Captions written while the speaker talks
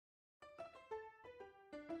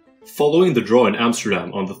Following the draw in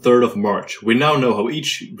Amsterdam on the 3rd of March, we now know how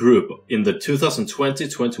each group in the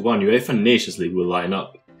 2020-21 UEFA Nations League will line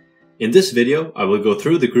up. In this video, I will go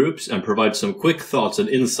through the groups and provide some quick thoughts and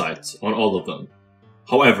insights on all of them.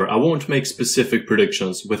 However, I won't make specific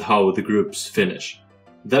predictions with how the groups finish.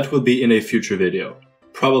 That will be in a future video,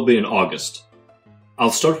 probably in August.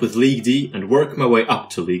 I'll start with League D and work my way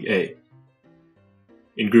up to League A.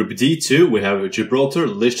 In Group D2 we have Gibraltar,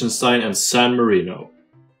 Liechtenstein and San Marino.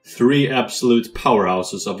 3 absolute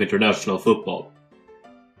powerhouses of international football.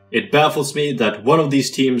 It baffles me that one of these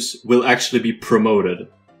teams will actually be promoted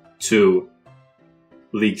to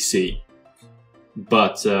League C.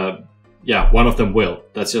 But yeah, one of them will.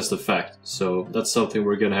 That's just a fact. So that's something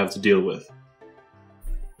we're gonna have to deal with.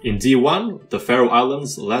 In D1, the Faroe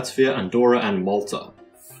Islands, Latvia, Andorra and Malta.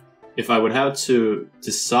 If I would have to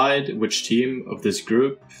decide which team of this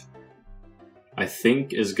group I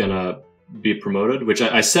think is gonna be promoted, which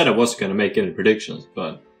I said I wasn't gonna make any predictions,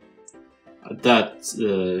 but that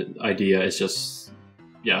idea is just,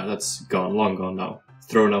 yeah, that's gone, long gone now,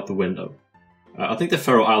 thrown out the window. I think the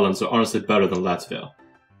Faroe Islands are honestly better than Latvia,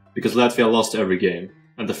 because Latvia lost every game,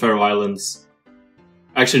 and the Faroe Islands,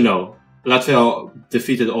 actually no, Latvia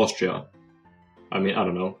defeated Austria. I mean, I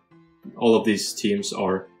don't know, all of these teams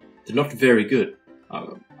they're not very good.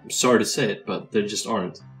 I'm sorry to say it, but they just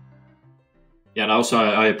aren't. Yeah, and also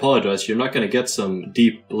I apologize, you're not going to get some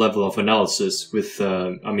deep level of analysis with,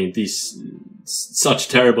 I mean, these such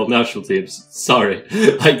terrible national teams. Sorry.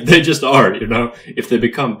 Like, they just are, you know? If they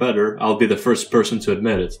become better, I'll be the first person to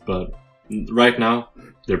admit it, but right now,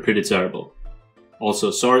 they're pretty terrible.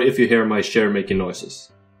 Also, sorry if you hear my chair making noises.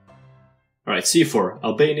 Alright, C4,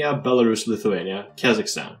 Albania, Belarus, Lithuania,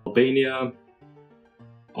 Kazakhstan. Albania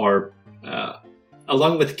are,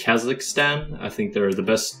 along with Kazakhstan, I think they're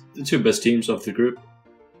the 2 best teams of the group.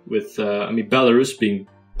 With, I mean, Belarus being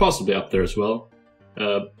possibly up there as well.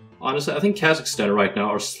 Honestly, I think Kazakhstan right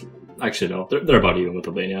now are, actually no, they're about even with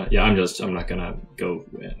Albania. Yeah, I'm not gonna go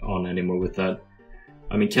on anymore with that.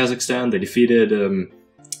 I mean, Kazakhstan, they defeated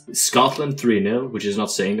Scotland 3-0, which is not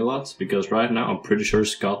saying a lot, because right now I'm pretty sure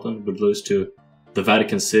Scotland would lose to the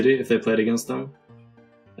Vatican City if they played against them.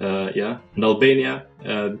 Yeah, and Albania,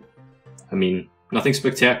 I mean, nothing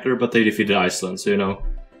spectacular, but they defeated Iceland, so you know,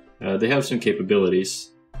 they have some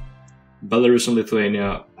capabilities. Belarus and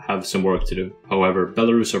Lithuania have some work to do. However,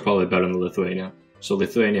 Belarus are probably better than Lithuania, so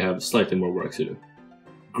Lithuania have slightly more work to do.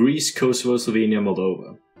 Greece, Kosovo, Slovenia,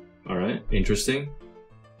 Moldova. Alright, interesting.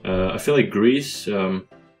 I feel like Greece,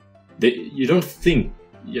 you don't think,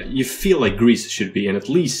 you feel like Greece should be in at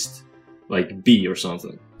least like B or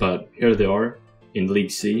something, but here they are in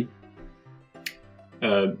League C.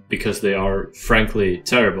 Because they are frankly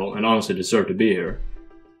terrible and honestly deserve to be here.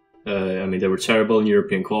 I mean, they were terrible in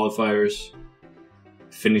European qualifiers,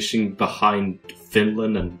 finishing behind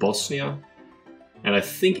Finland and Bosnia, and I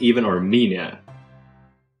think even Armenia,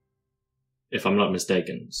 if I'm not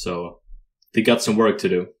mistaken. So they got some work to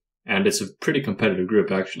do, and it's a pretty competitive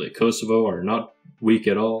group actually. Kosovo are not weak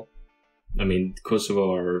at all. I mean,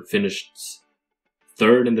 Kosovo are finished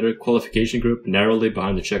 3rd in their qualification group, narrowly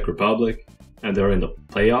behind the Czech Republic. And they're in the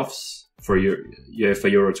playoffs for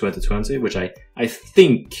UEFA Euro 2020, which I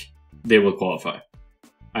think they will qualify.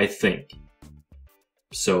 I think.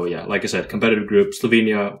 So yeah, like I said, competitive group.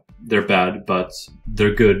 Slovenia, they're bad, but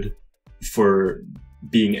they're good for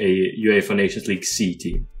being a UEFA Nations League C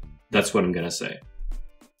team. That's what I'm gonna say.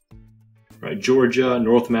 Right, Georgia,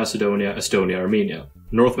 North Macedonia, Estonia, Armenia.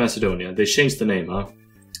 North Macedonia, they changed the name, huh?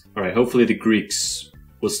 Alright, hopefully the Greeks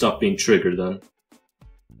will stop being triggered then.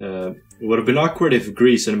 It would have been awkward if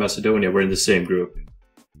Greece and Macedonia were in the same group,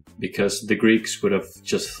 because the Greeks would have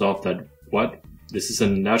just thought that, what? This is a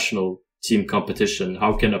national team competition,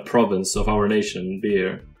 how can a province of our nation be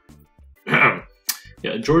here?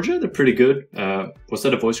 Yeah, Georgia, they're pretty good. Was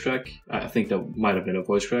that a voice crack? I think that might have been a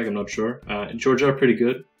voice crack, I'm not sure. Georgia are pretty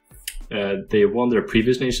good. They won their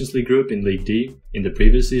previous Nations League group in League D in the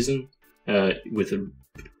previous season, with a,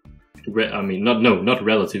 I mean, not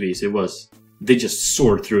relative ease, it was. They just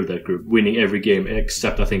soared through that group, winning every game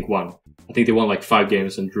except I think 1. I think they won like 5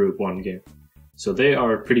 games and drew 1 game. So they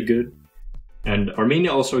are pretty good. And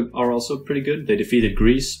Armenia are also pretty good. They defeated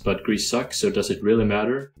Greece, but Greece sucks, so does it really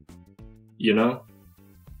matter? You know?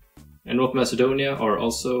 And North Macedonia are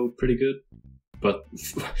also pretty good. But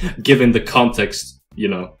given the context, you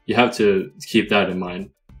know, you have to keep that in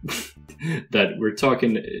mind. That we're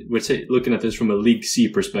looking at this from a League C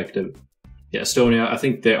perspective. Yeah, Estonia, I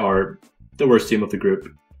think they are the worst team of the group.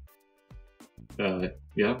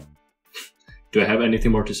 Yeah. Do I have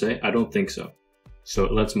anything more to say? I don't think so. So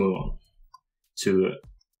let's move on to,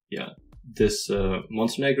 yeah, this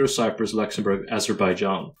Montenegro, Cyprus, Luxembourg,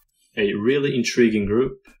 Azerbaijan. A really intriguing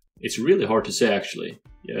group. It's really hard to say, actually.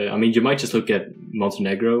 I mean, you might just look at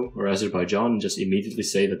Montenegro or Azerbaijan and just immediately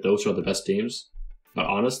say that those are the best teams. But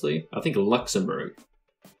honestly, I think Luxembourg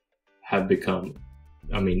have become...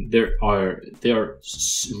 I mean, they are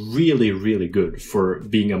really, really good for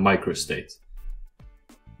being a microstate.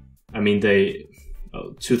 I mean,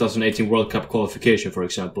 2018 World Cup qualification, for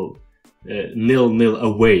example, 0-0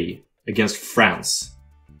 away against France.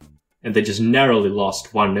 And they just narrowly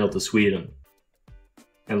lost 1-0 to Sweden.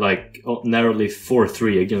 And like narrowly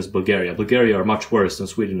 4-3 against Bulgaria. Bulgaria are much worse than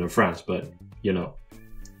Sweden and France, but you know,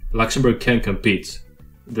 Luxembourg can compete.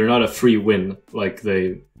 They're not a free win. Like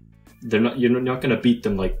you're not gonna beat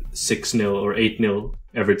them like 6-0 or 8-0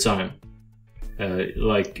 every time,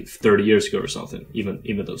 like 30 years ago or something.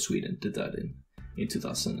 Even though Sweden did that in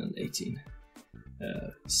 2018.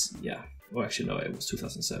 Yeah. Oh, actually no, it was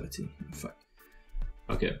 2017. Fuck.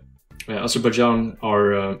 Okay. Azerbaijan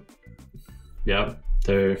are, yeah,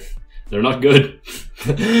 they're not good.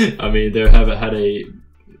 I mean, they have had a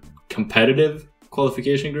competitive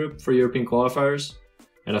qualification group for European qualifiers,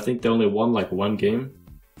 and I think they only won like one game.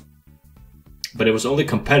 But it was only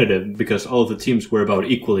competitive because all of the teams were about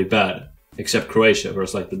equally bad, except Croatia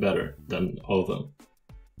was slightly better than all of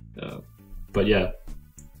them. But yeah,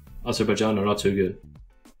 Azerbaijan are not too good.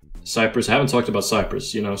 Cyprus, I haven't talked about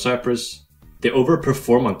Cyprus. You know, Cyprus, they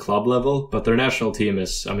overperform on club level, but their national team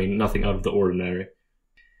is, I mean, nothing out of the ordinary.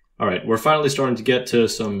 Alright, we're finally starting to get to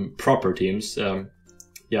some proper teams.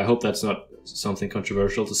 Yeah, I hope that's not something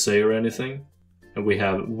controversial to say or anything. And we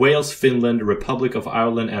have Wales, Finland, Republic of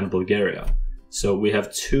Ireland, and Bulgaria. So we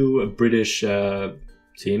have two British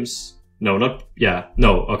teams. No, not, yeah,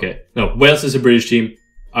 no, okay. No, Wales is a British team,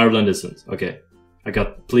 Ireland isn't. Okay,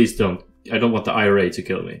 please don't. I don't want the IRA to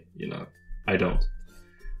kill me, you know. I don't.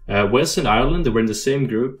 Wales and Ireland, they were in the same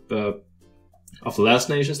group of the last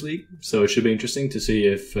Nations League, so it should be interesting to see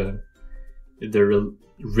if their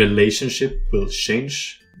relationship will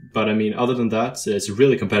change. But I mean, other than that, it's a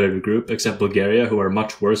really competitive group, except Bulgaria, who are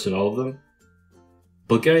much worse than all of them.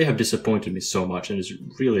 Bulgaria have disappointed me so much, and it's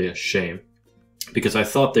really a shame. Because I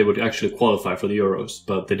thought they would actually qualify for the Euros,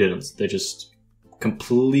 but they didn't. They just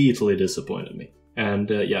completely disappointed me. And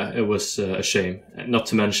yeah, it was a shame. Not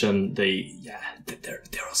to mention, their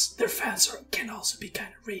fans can also be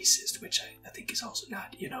kind of racist, which I think is also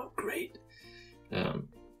not, you know, great.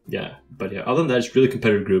 Yeah, but yeah, other than that, it's a really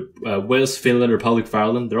competitive group. Wales, Finland, Republic of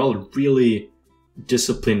Ireland, they're all really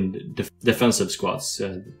disciplined defensive squads.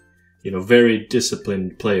 You know, very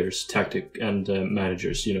disciplined players, tactic and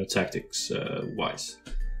managers, you know, tactics wise.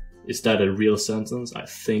 Is that a real sentence? I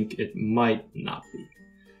think it might not be.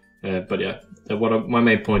 But yeah, my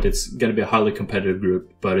main point, it's going to be a highly competitive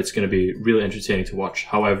group, but it's going to be really entertaining to watch.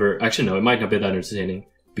 However, actually no, it might not be that entertaining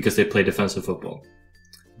because they play defensive football.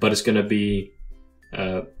 But it's going to be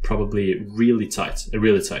probably a really tight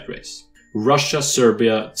race. Russia,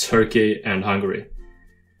 Serbia, Turkey, and Hungary.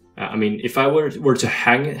 I mean, if I were to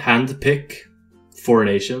handpick 4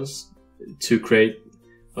 nations to create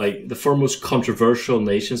like the 4 most controversial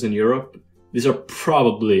nations in Europe, these are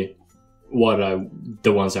probably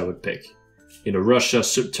the ones I would pick. You know, Russia,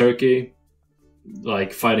 Turkey,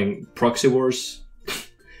 like fighting proxy wars.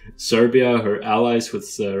 Serbia, who are allies with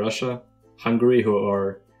Russia. Hungary, who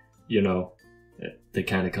are, you know, they're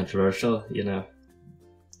kind of controversial, you know.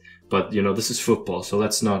 But, you know, this is football, so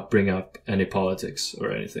let's not bring up any politics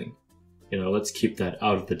or anything. You know, let's keep that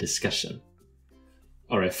out of the discussion.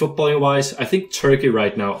 Alright, footballing-wise, I think Turkey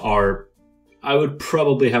right now are... I would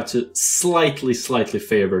probably have to slightly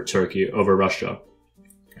favor Turkey over Russia.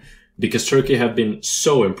 Because Turkey have been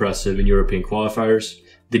so impressive in European qualifiers.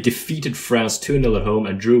 They defeated France 2-0 at home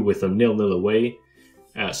and drew with them 0-0 away.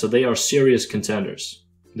 So they are serious contenders.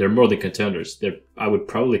 They're more than contenders. I would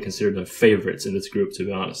probably consider them favorites in this group, to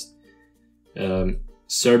be honest.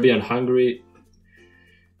 Serbia and Hungary,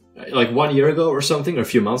 like 1 year ago or something, or a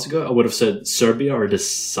few months ago, I would have said Serbia are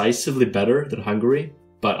decisively better than Hungary.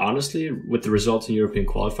 But honestly, with the results in European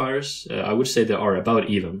qualifiers, I would say they are about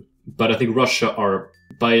even. But I think Russia are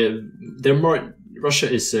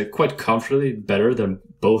Russia is quite comfortably better than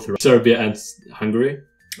both Serbia and Hungary,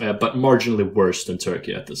 but marginally worse than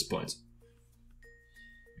Turkey at this point.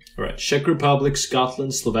 Alright, Czech Republic,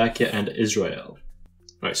 Scotland, Slovakia, and Israel.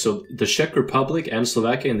 Alright, so the Czech Republic and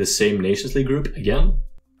Slovakia in the same Nations League group again.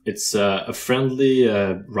 It's a friendly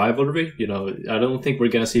rivalry, you know. I don't think we're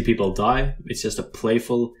gonna see people die. It's just a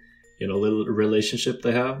playful, you know, little relationship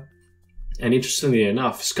they have. And interestingly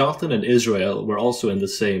enough, Scotland and Israel were also in the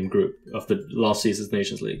same group of the last season's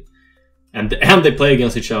Nations League. And they play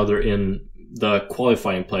against each other in the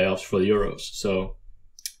qualifying playoffs for the Euros. So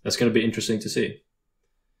that's going to be interesting to see.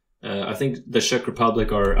 I think the Czech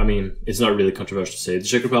Republic are, I mean, it's not really controversial to say, the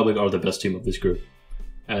Czech Republic are the best team of this group.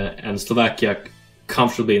 And Slovakia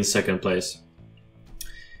comfortably in second place.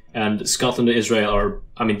 And Scotland and Israel are,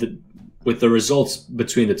 I mean, with the results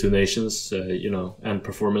between the two nations, you know, and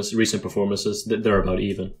recent performances, they're about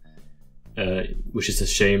even. Which is a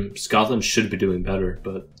shame. Scotland should be doing better,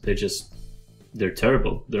 but they're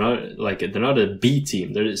terrible. They're not a B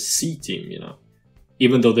team, they're a C team, you know.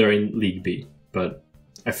 Even though they're in League B. But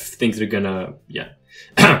I think they're gonna, yeah.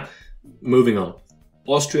 Moving on.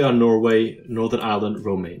 Austria, Norway, Northern Ireland,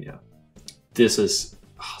 Romania. This is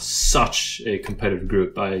such a competitive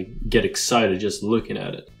group. I get excited just looking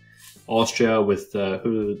at it. Austria with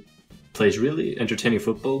who plays really entertaining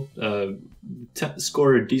football,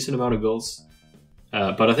 score a decent amount of goals.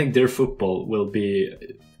 But I think their football will be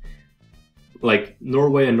like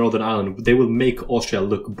Norway and Northern Ireland. They will make Austria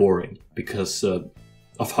look boring because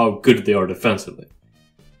of how good they are defensively.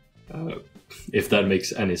 If that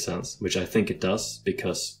makes any sense, which I think it does,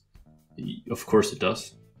 because of course it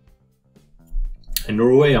does. And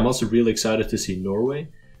Norway, I'm also really excited to see Norway,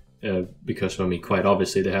 because I mean, quite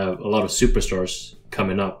obviously they have a lot of superstars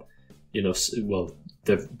coming up, you know, well,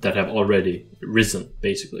 that have already risen,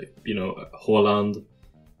 basically. You know, Haaland,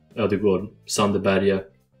 Ødegaard, Sander Berge,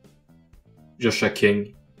 Joshua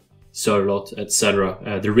King, Sørloth,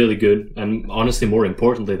 etc. They're really good, and honestly,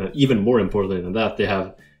 even more importantly than that, they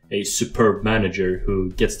have a superb manager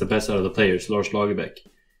who gets the best out of the players, Lars Lagerbäck,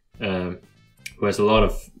 who has a lot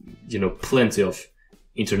of, you know, plenty of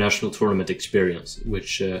international tournament experience,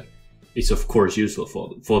 which is of course useful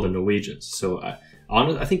for the Norwegians. So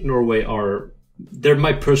I think Norway they're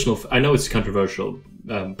my personal, I know it's controversial,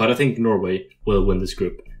 but I think Norway will win this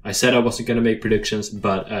group. I said I wasn't going to make predictions,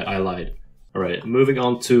 but I lied. Alright, moving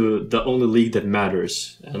on to the only league that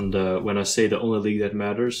matters. And when I say the only league that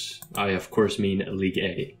matters, I of course mean League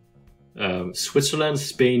A. Switzerland,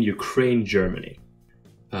 Spain, Ukraine, Germany.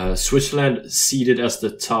 Switzerland seeded as the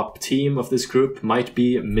top team of this group might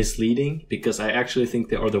be misleading, because I actually think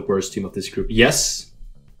they are the worst team of this group. Yes,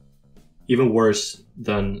 even worse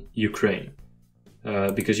than Ukraine.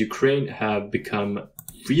 Because Ukraine have become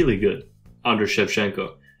really good under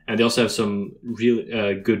Shevchenko. And they also have some really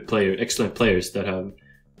excellent players that have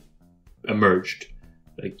emerged.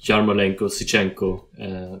 Like Yarmolenko,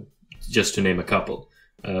 Sichenko, just to name a couple.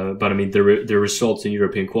 But I mean, their results in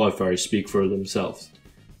European qualifiers speak for themselves.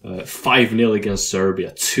 5-0 against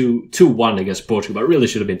Serbia, 2-1 against Portugal, but it really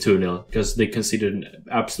should have been 2-0 because they conceded an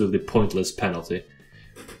absolutely pointless penalty.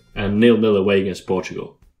 And 0-0 away against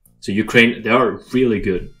Portugal. So Ukraine, they are really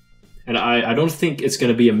good. And I don't think it's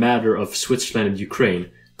going to be a matter of Switzerland and Ukraine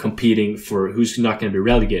competing for who's not going to be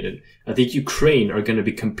relegated. I think Ukraine are going to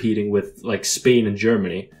be competing with like Spain and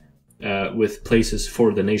Germany with places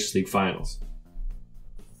for the Nations League finals.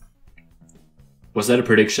 Was that a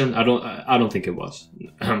prediction? I don't think it was.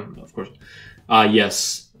 Of course.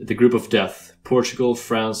 Yes, the group of death: Portugal,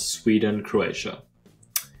 France, Sweden, Croatia.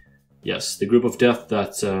 Yes, the group of death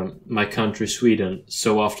that my country, Sweden,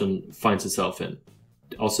 so often finds itself in.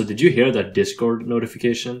 Also, did you hear that Discord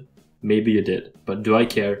notification? Maybe you did, but do I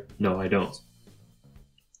care? No, I don't.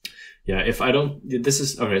 Yeah, if I don't, this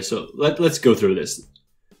is okay. So let's go through this.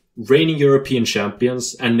 Reigning European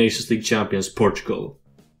champions and Nations League champions Portugal.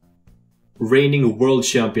 Reigning world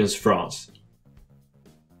champions France,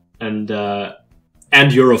 and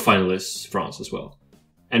Euro finalists France as well,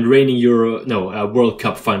 and reigning World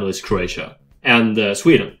Cup finalist Croatia and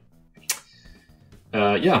Sweden.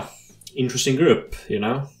 Yeah, interesting group, you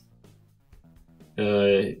know.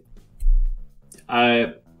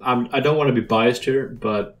 I don't want to be biased here,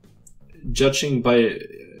 but judging by,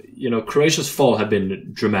 you know, Croatia's fall have been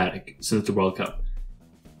dramatic since the World Cup.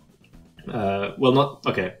 Well, not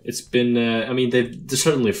okay. It's been. I mean, they've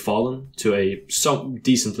certainly fallen to some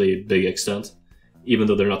decently big extent, even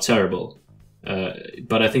though they're not terrible.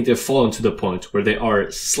 But I think they've fallen to the point where they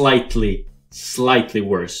are slightly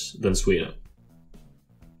worse than Sweden.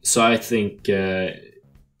 So I think,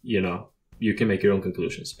 you know, you can make your own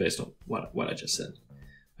conclusions based on what I just said.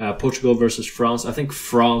 Portugal versus France. I think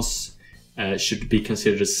France should be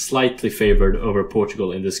considered slightly favored over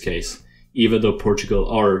Portugal in this case, even though Portugal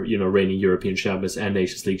are, you know, reigning European champions and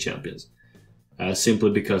Nations League champions, simply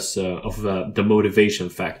because of the motivation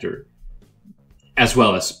factor, as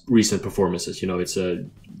well as recent performances. You know,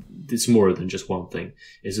 it's more than just one thing.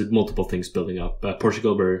 It's multiple things building up.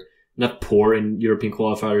 Portugal were not poor in European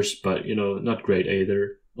qualifiers, but, you know, not great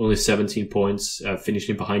either. Only 17 points,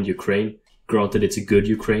 finishing behind Ukraine. Granted, it's a good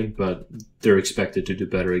Ukraine, but they're expected to do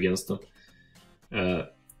better against them.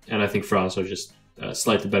 and I think France are just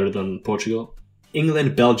slightly better than Portugal.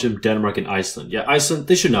 England, Belgium, Denmark, and Iceland. Yeah, Iceland,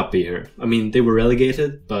 they should not be here. I mean, they were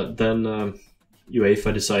relegated, but then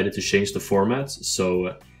UEFA decided to change the format,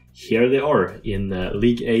 so here they are in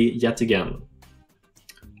League A yet again.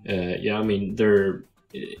 Yeah, I mean, they're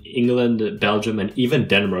England, Belgium, and even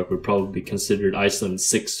Denmark would probably be considered Iceland's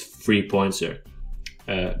 6 free points here.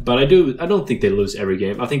 But I don't think they lose every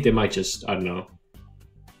game. I think they might just, I don't know,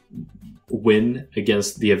 win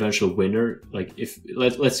against the eventual winner. Like if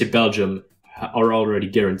let's say Belgium are already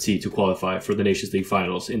guaranteed to qualify for the Nations League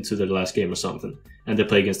finals into the last game or something, and they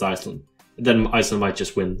play against Iceland, then Iceland might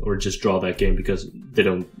just win or just draw that game because they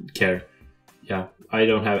don't care. Yeah, I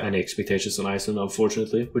don't have any expectations on Iceland,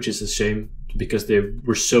 unfortunately, which is a shame because they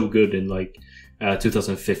were so good in like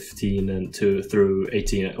 2015 and through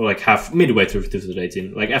 18, or like midway through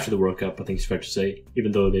 2018, like after the World Cup, I think it's fair to say,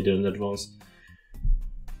 even though they didn't advance.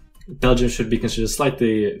 Belgium should be considered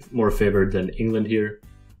slightly more favored than England here,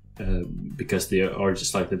 because they are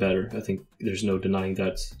just slightly better. I think there's no denying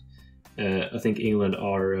that. I think England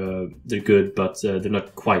are they're good, but they're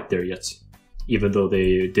not quite there yet, even though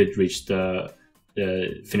they did reach the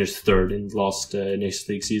finished third in last Nations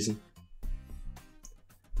League season.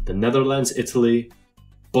 The Netherlands, Italy,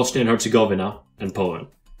 Bosnia and Herzegovina, and Poland.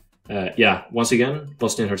 Yeah, once again,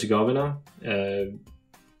 Bosnia and Herzegovina.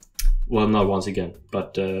 Well, not once again,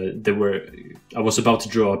 but I was about to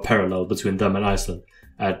draw a parallel between them and Iceland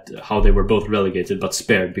at how they were both relegated but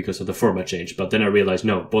spared because of the format change. But then I realized,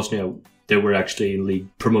 no, Bosnia, they were actually in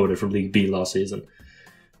league promoted from League B last season.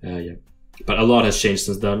 Yeah, but a lot has changed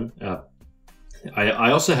since then.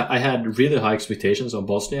 I had really high expectations on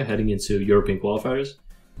Bosnia heading into European qualifiers,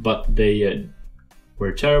 but they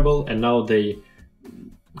were terrible, and now they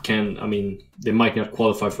they might not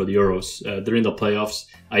qualify for the Euros. They're in the playoffs.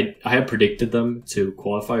 I have predicted them to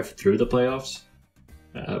qualify through the playoffs,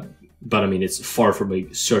 but I mean, it's far from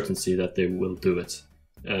a certainty that they will do it.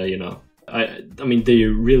 You know, I mean,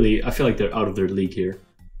 I feel like they're out of their league here.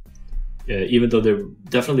 Even though they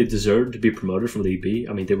definitely deserve to be promoted from League B.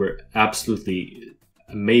 I mean, they were absolutely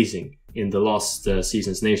amazing in the last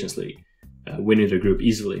season's Nations League, winning their group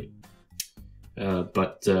easily.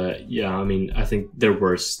 Yeah, I mean, I think they're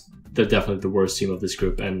worse. They're definitely the worst team of this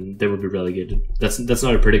group, and they will be relegated. That's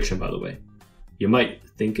not a prediction, by the way. You might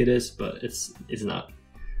think it is, but it's not.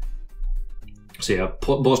 So yeah,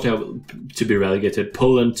 Bosnia to be relegated,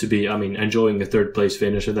 Poland to be, I mean, enjoying a third place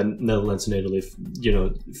finish, and then Netherlands and Italy, you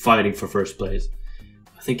know, fighting for first place.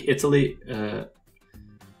 I think Italy,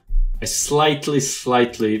 I slightly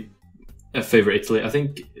favor Italy. I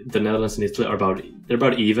think the Netherlands and Italy are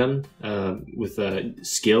about even with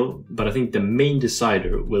skill, but I think the main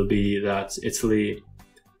decider will be that Italy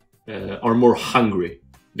are more hungry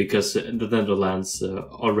because the Netherlands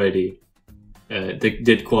already. They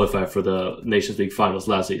did qualify for the Nations League finals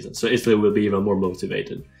last season, so Italy will be even more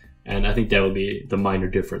motivated. And I think that will be the minor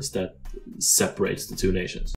difference that separates the two nations.